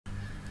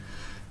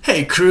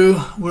Hey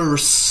crew, we're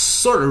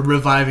sort of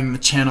reviving the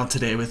channel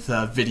today with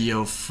a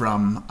video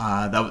from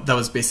that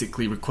was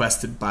basically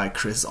requested by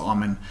Chris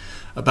Alman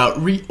about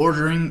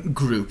reordering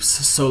groups.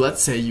 So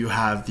let's say you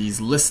have these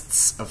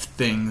lists of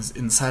things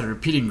inside of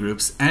repeating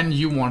groups and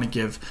you want to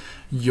give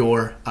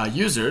your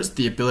users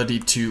the ability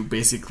to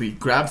basically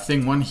grab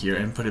thing 1 here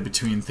and put it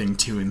between thing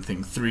 2 and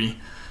thing 3.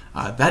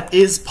 That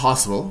is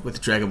possible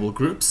with draggable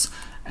groups,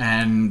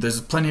 and there's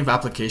plenty of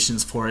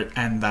applications for it,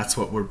 and that's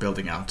what we're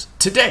building out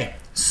today.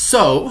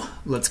 So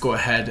let's go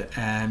ahead,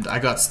 and I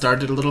got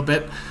started a little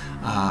bit.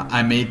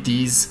 I made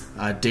these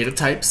data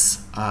types,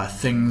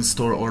 things,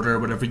 store, order,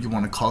 whatever you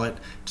want to call it.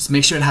 Just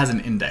make sure it has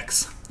an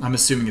index. I'm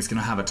assuming it's going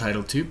to have a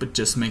title too, but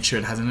just make sure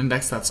it has an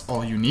index. That's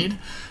all you need.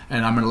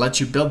 And I'm going to let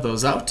you build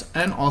those out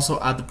and also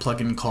add the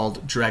plugin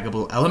called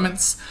Draggable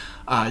Elements.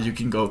 You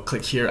can go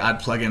click here, add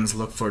plugins,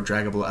 look for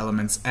Draggable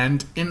Elements,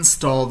 and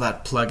install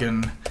that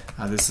plugin.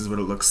 This is what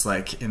it looks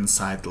like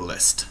inside the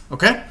list.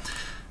 Okay?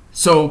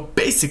 So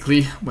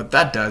basically what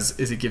that does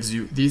is it gives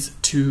you these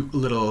 2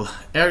 little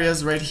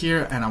areas right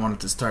here, and I wanted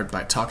to start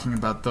by talking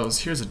about those.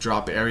 Here's a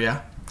drop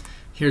area.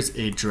 Here's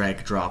a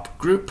drag drop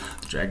group.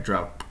 The drag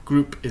drop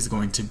group is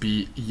going to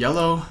be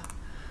yellow,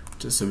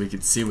 just so we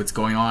can see what's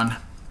going on.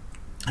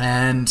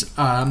 And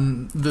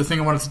the thing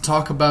I wanted to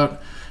talk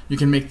about, you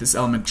can make this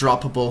element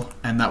droppable,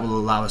 and that will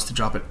allow us to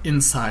drop it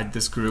inside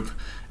this group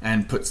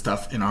and put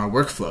stuff in our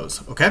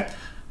workflows. Okay?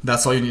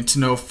 That's all you need to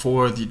know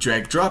for the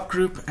drag drop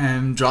group.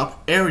 And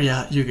drop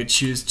area, you could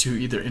choose to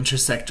either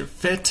intersect or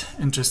fit.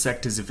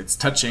 Intersect is if it's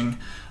touching.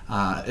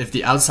 If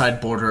the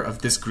outside border of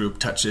this group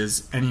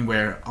touches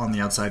anywhere on the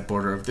outside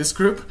border of this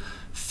group.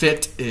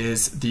 Fit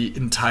is the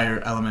entire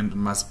element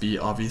must be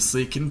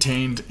obviously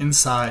contained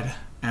inside,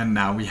 and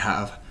now we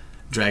have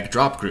drag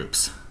drop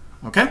groups.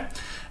 Okay?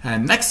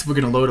 And next we're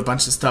going to load a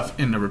bunch of stuff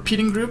in a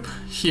repeating group.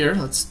 Here,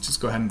 let's just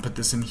go ahead and put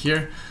this in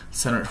here.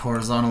 Center it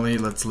horizontally.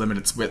 Let's limit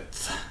its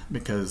width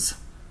because,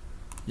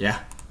 yeah.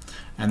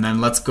 And then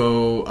let's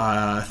go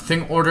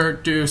thing order,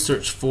 do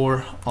search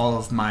for all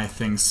of my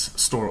things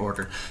store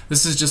order.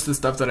 This is just the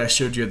stuff that I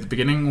showed you at the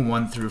beginning,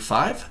 1 through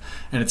 5,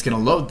 and it's going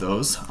to load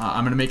those.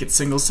 I'm going to make it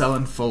single cell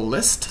and full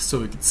list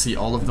so we can see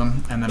all of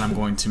them, and then I'm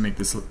going to make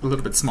this a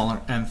little bit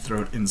smaller and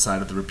throw it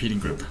inside of the repeating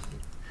group.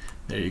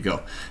 There you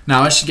go.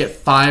 Now I should get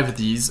 5 of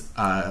these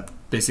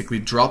basically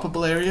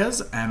droppable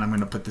areas, and I'm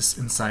going to put this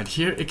inside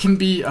here. It can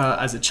be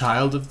as a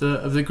child of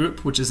the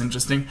group, which is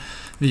interesting.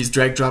 These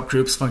drag drop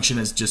groups function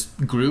as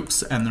just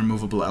groups and they're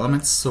movable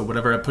elements. So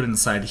whatever I put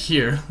inside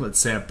here, let's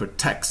say I put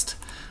text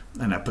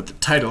and I put the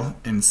title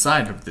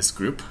inside of this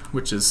group,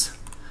 which is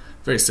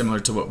very similar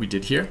to what we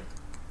did here.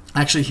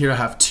 Actually, here I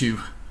have 2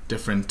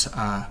 different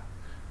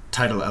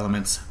title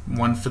elements,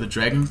 one for the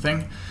dragging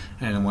thing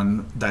and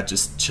one that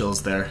just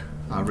chills there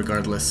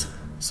regardless.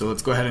 So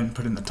let's go ahead and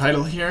put in the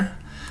title here.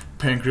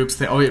 Parent groups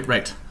thing. Oh yeah,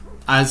 right.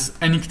 As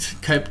any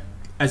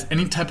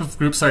type of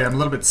group. Sorry, I'm a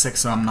little bit sick,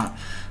 so I'm not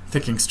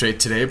thinking straight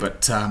today.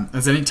 But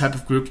as any type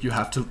of group, you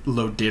have to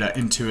load data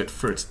into it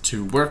for it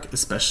to work,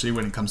 especially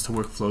when it comes to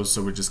workflows.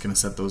 So we're just going to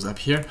set those up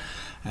here,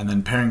 and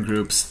then parent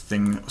groups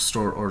thing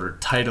store order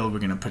title. We're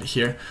going to put it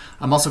here.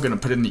 I'm also going to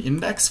put in the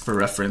index for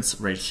reference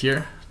right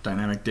here.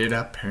 Dynamic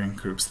data parent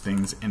groups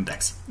things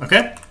index.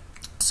 Okay.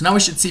 So now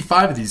we should see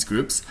 5 of these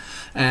groups,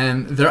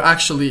 and they're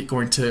actually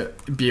going to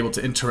be able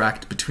to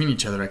interact between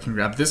each other. I can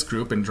grab this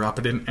group and drop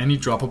it in any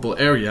droppable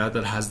area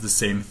that has the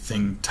same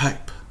thing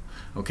type.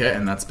 Okay,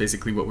 and that's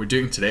basically what we're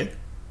doing today.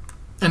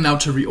 And now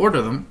to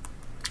reorder them,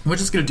 we're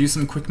just going to do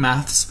some quick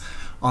maths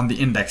on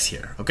the index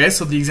here. Okay,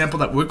 so the example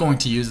that we're going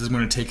to use is I'm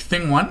going to take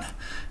thing 1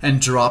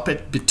 and drop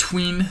it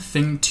between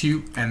thing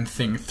 2 and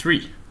thing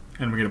 3.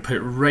 And we're going to put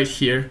it right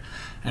here,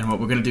 and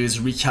what we're going to do is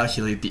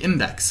recalculate the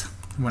index.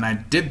 When I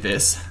did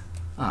this,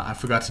 I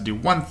forgot to do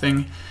one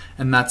thing,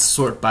 and that's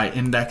sort by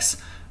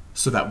index,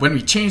 so that when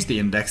we change the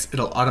index,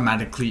 it'll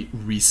automatically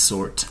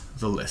resort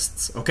the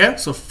lists. Okay,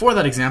 so for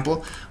that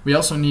example, we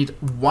also need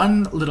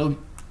one little,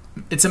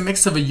 it's a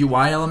mix of a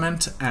UI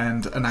element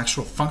and an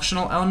actual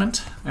functional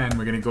element, and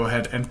we're going to go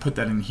ahead and put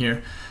that in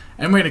here,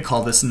 and we're going to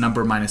call this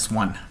number minus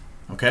 1.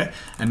 Okay,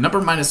 and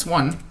number minus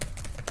 1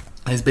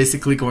 is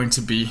basically going to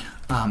be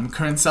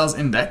current cells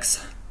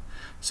index,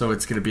 so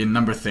it's going to be a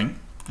number thing,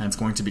 and it's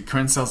going to be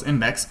current cells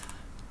index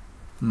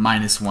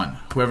minus 1.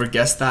 Whoever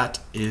guessed that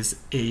is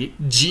a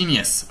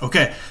genius.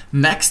 Okay,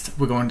 next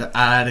we're going to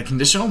add a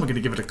conditional. We're going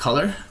to give it a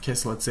color. Okay,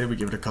 so let's say we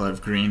give it a color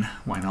of green.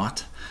 Why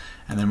not?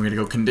 And then we're going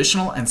to go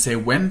conditional and say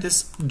when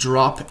this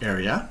drop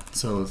area,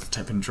 so let's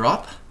type in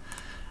drop,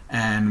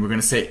 and we're going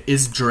to say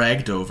is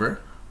dragged over,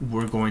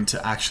 we're going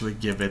to actually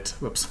give it,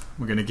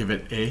 we're going to give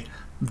it a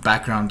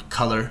background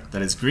color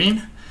that is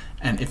green.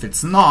 And if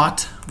it's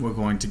not, we're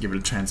going to give it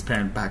a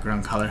transparent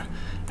background color.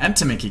 And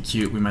to make it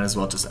cute, we might as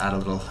well just add a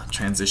little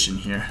transition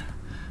here.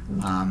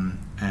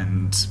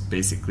 And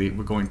basically,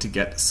 we're going to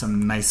get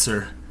some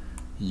nicer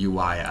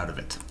UI out of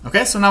it.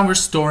 Okay, so now we're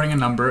storing a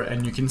number,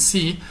 and you can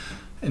see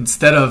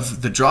instead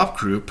of the drop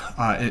group,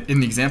 in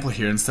the example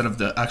here, instead of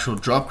the actual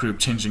drop group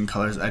changing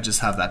colors, I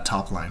just have that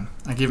top line.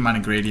 I gave mine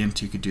a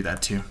gradient, you could do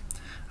that too.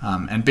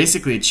 And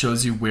basically it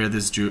shows you where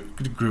this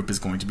group is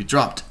going to be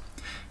dropped.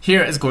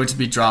 Here is going to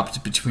be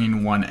dropped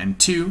between 1 and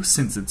 2.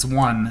 Since it's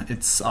 1,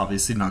 it's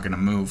obviously not going to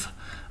move.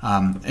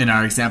 In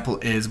our example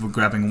is we're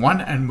grabbing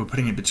 1 and we're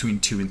putting it between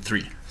 2 and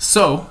 3.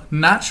 So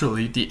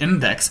naturally the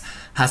index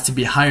has to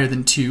be higher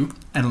than 2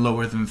 and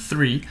lower than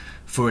 3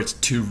 for it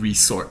to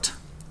resort.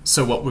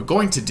 So what we're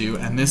going to do,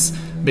 and this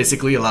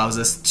basically allows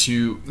us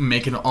to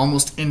make an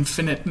almost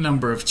infinite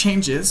number of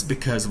changes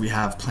because we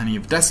have plenty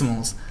of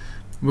decimals,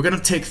 we're going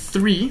to take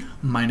 3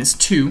 minus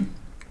 2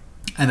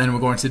 and then we're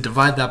going to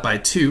divide that by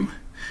 2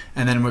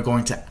 and then we're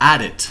going to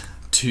add it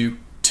to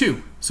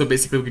 2. So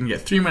basically we can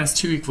get 3 minus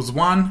 2 equals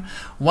 1,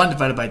 1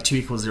 divided by 2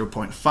 equals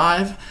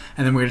 0.5,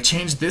 and then we're going to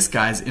change this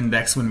guy's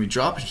index when we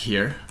drop it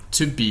here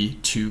to be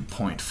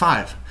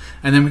 2.5.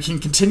 And then we can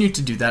continue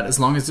to do that as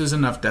long as there's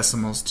enough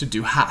decimals to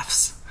do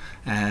halves.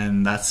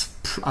 And that's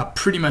a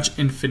pretty much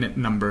infinite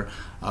number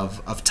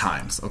of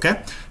times,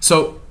 okay?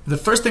 So the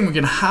first thing we're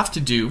going to have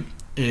to do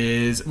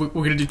is we're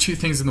going to do two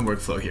things in the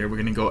workflow here. We're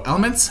going to go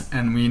elements,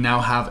 and we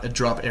now have a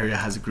drop area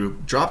has a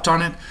group dropped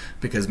on it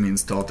because we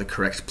installed the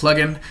correct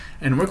plugin.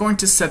 And we're going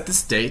to set the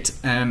state,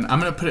 and I'm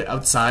going to put it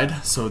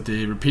outside. So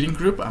the repeating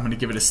group, I'm going to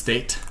give it a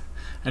state.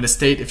 And a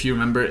state, if you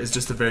remember, is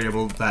just a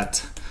variable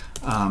that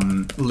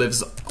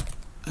lives...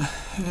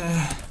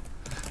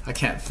 I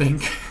can't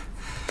think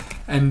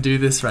and do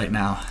this right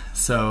now.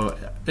 So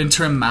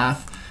interim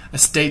math, a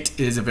state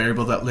is a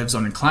variable that lives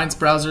on your client's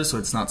browser, so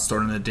it's not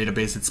stored in the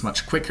database. It's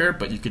much quicker,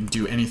 but you can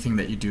do anything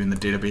that you do in the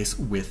database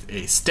with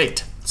a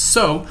state.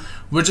 So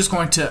we're just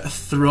going to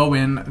throw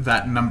in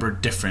that number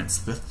difference,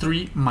 the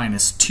 3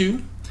 minus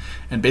 2,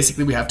 and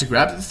basically we have to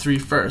grab the 3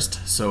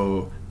 first.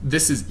 So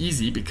this is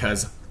easy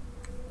because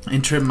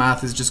interim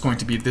math is just going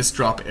to be this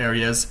drop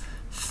area's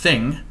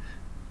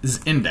thing's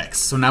index.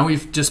 So now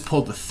we've just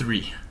pulled the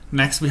 3.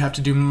 Next we have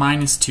to do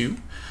minus 2,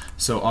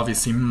 so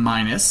obviously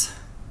minus.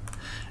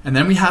 And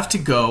then we have to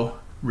go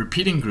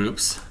repeating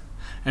groups,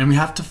 and we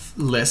have to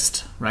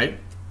list, right?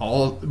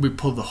 We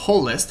pull the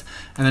whole list,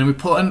 and then we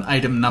pull an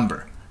item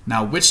number.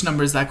 Now, which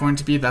number is that going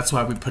to be? That's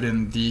why we put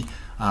in the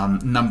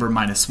number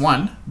minus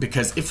 1,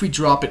 because if we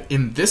drop it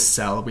in this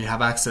cell, we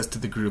have access to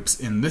the groups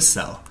in this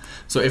cell.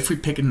 So if we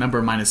pick a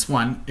number minus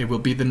 1, it will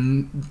be the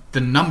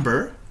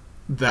number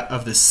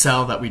of the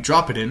cell that we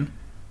drop it in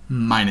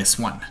minus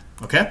 1.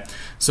 Okay?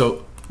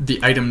 So the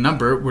item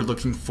number, we're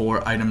looking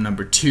for item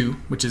number 2,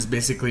 which is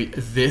basically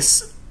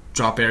this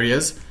drop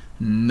area's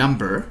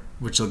number,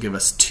 which will give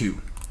us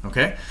 2.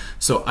 Okay,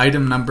 so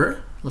item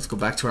number, let's go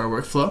back to our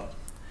workflow.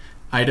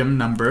 Item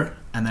number,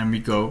 and then we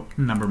go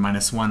number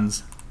minus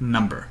 1's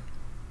number.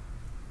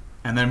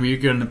 And then we're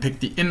going to pick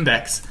the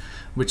index,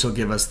 which will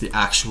give us the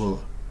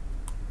actual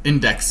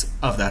index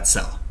of that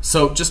cell.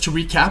 So just to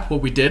recap,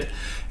 what we did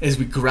is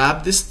we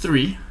grabbed this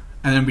 3,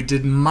 and then we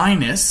did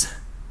minus,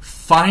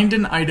 find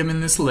an item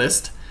in this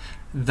list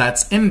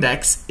that's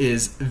index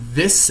is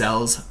this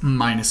cell's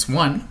minus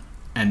 1,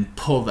 and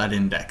pull that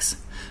index.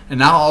 And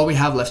now all we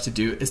have left to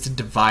do is to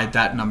divide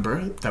that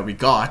number that we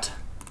got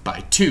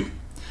by 2.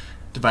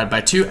 Divide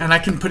by 2, and I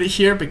can put it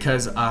here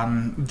because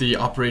the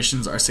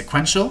operations are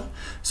sequential.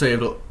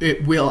 So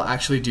it will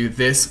actually do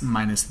this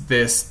minus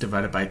this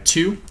divided by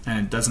 2,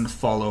 and it doesn't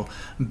follow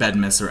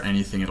bedmiss or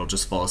anything. It'll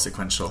just follow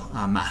sequential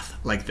math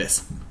like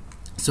this.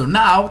 So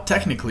now,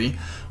 technically,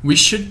 we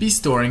should be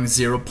storing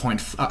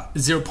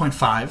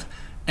 0.5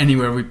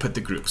 anywhere we put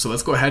the group. So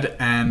let's go ahead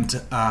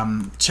and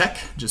check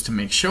just to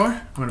make sure.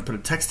 I'm going to put a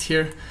text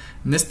here,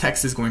 and this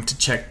text is going to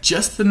check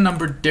just the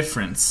number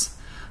difference.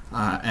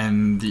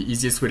 And the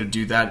easiest way to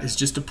do that is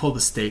just to pull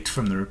the state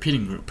from the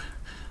repeating group,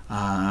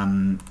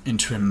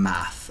 interim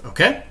math.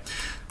 Okay?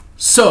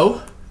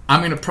 So I'm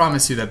going to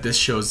promise you that this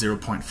shows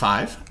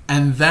 0.5,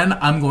 and then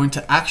I'm going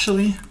to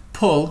actually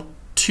pull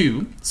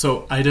 2,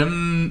 so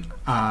item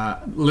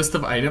list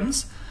of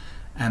items,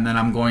 and then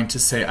I'm going to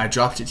say I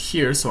dropped it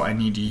here, so I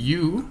need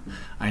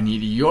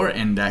your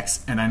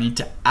index, and I need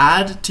to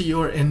add to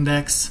your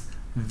index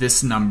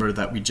this number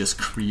that we just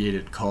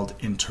created called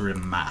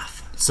interim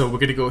math. So we're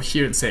going to go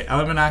here and say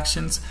element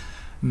actions.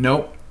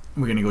 Nope.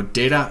 We're going to go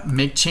data,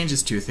 make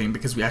changes to a thing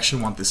because we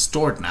actually want this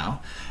stored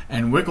now,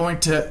 and we're going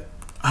to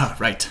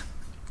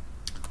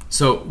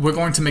so we're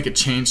going to make a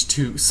change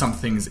to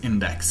something's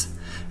index.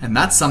 And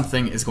that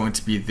something is going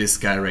to be this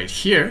guy right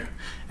here.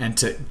 And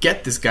to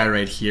get this guy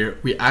right here,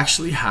 we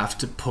actually have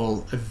to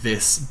pull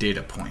this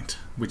data point,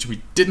 which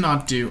we did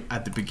not do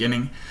at the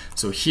beginning.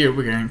 So here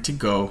we're going to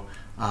go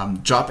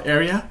drop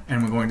area,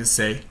 and we're going to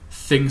say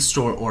thing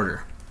store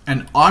order.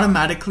 And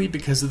automatically,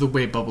 because of the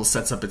way Bubble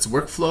sets up its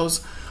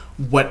workflows,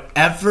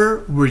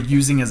 whatever we're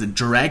using as a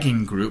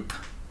dragging group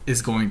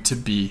is going to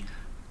be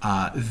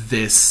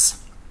this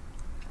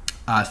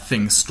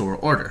thing store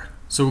order.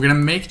 So we're going to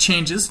make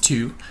changes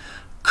to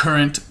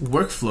current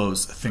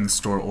workflows thing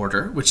store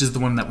order, which is the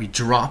one that we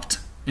dropped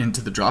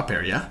into the drop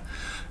area,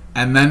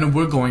 and then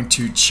we're going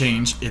to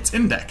change its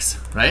index,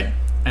 right?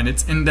 And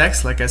its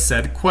index, like I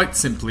said, quite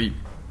simply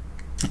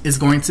is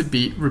going to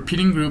be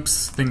repeating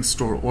groups thing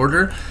store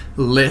order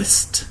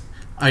list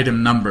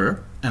item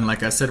number, And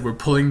like I said, we're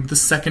pulling the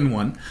second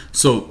one.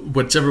 So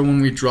whichever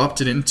one we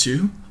dropped it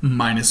into,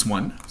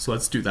 -1. So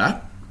let's do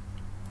that.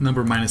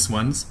 Number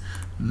 -1's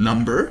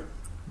number.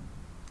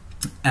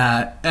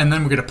 And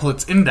then we're going to pull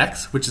its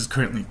index, which is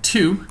currently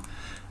 2.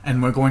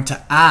 And we're going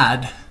to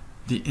add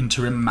the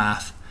interim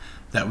math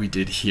that we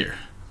did here.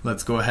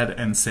 Let's go ahead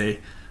and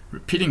say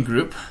repeating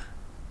group,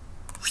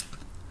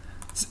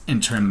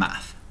 interim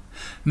math.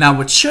 Now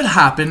what should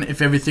happen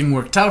if everything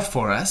worked out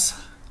for us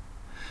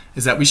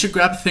is that we should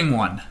grab thing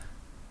 1.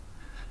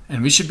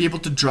 And we should be able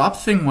to drop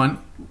thing 1.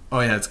 Oh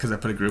yeah, it's because I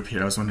put a group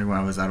here. I was wondering why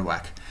I was out of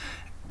whack.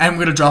 And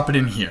we're going to drop it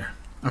in here.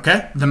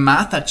 Okay? The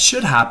math that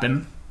should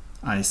happen,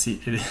 I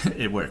see,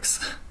 it works.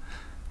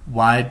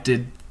 Why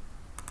did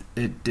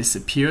it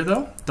disappear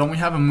though? Don't we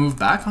have a move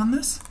back on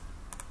this?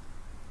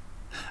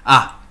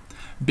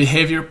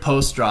 Behavior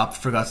post drop.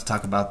 Forgot to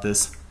talk about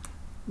this.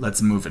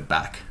 Let's move it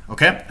back.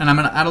 Okay? And I'm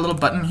going to add a little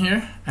button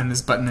here. And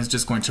this button is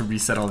just going to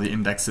reset all the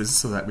indexes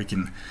so that we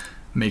can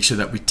make sure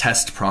that we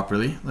test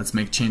properly. Let's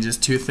make changes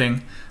to a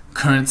thing.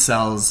 Current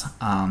cells,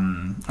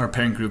 or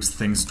parent groups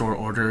thing store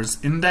orders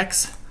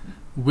index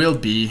will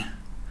be,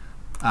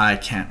 I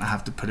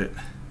have to put it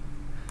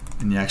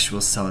in the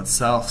actual cell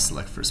itself.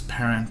 Select first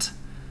parent,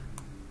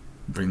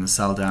 bring the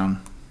cell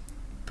down,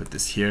 put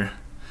this here,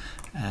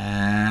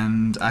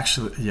 and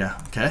actually, yeah,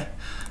 okay.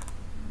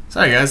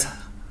 Sorry guys,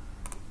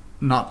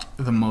 not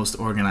the most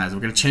organized.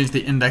 We're going to change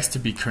the index to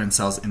be current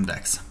cells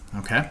index,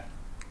 okay?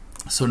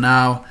 So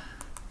now,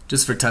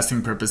 just for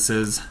testing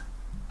purposes,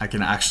 I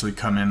can actually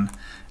come in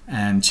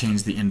and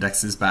change the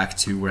indexes back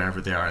to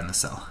wherever they are in the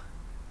cell.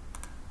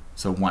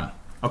 So 1.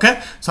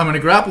 Okay, so I'm going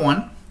to grab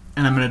 1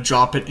 and I'm going to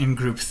drop it in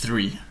group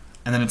 3.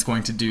 And then it's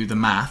going to do the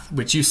math,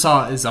 which you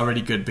saw is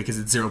already good because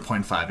it's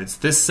 0.5. It's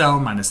this cell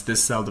minus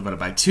this cell divided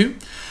by 2.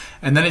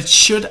 And then it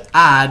should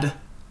add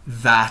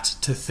that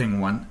to thing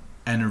 1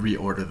 and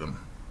reorder them.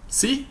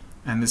 See?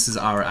 And this is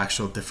our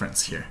actual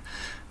difference here.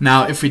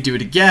 Now, if we do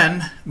it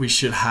again, we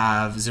should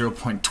have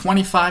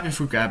 0.25 if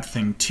we grab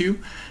thing 2.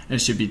 And it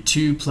should be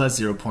 2 plus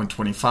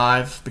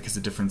 0.25 because the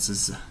difference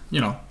is,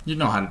 you know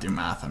how to do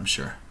math, I'm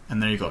sure.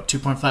 And there you go,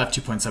 2.5,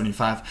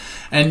 2.75.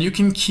 And you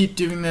can keep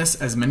doing this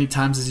as many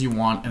times as you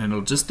want, and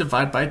it'll just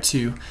divide by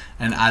 2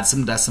 and add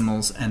some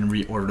decimals and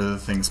reorder the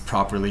things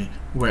properly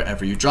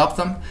wherever you drop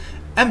them.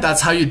 And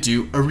that's how you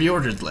do a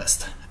reordered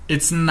list.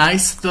 It's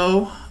nice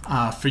though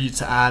for you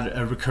to add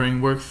a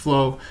recurring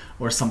workflow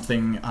or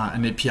something,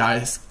 an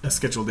API, a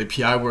scheduled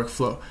API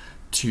workflow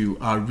to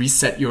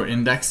reset your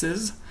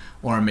indexes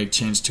or make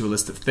change to a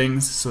list of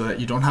things so that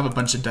you don't have a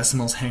bunch of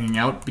decimals hanging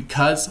out,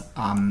 because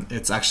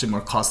it's actually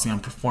more costly on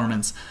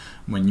performance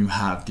when you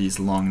have these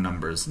long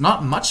numbers.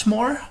 Not much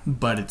more,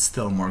 but it's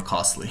still more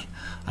costly.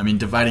 I mean,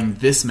 dividing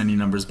this many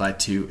numbers by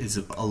 2 is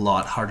a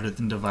lot harder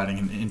than dividing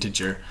an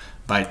integer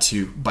by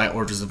 2 by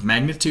orders of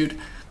magnitude.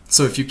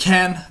 So if you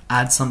can,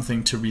 add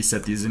something to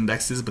reset these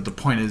indexes, but the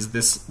point is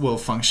this will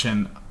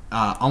function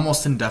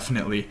almost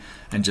indefinitely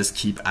and just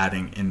keep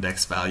adding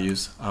index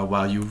values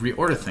while you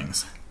reorder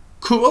things.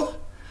 Cool?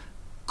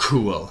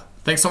 Cool.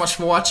 Thanks so much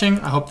for watching.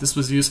 I hope this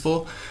was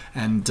useful,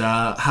 and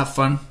have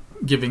fun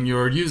giving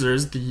your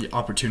users the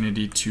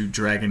opportunity to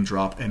drag and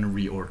drop and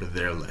reorder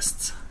their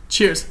lists.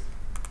 Cheers!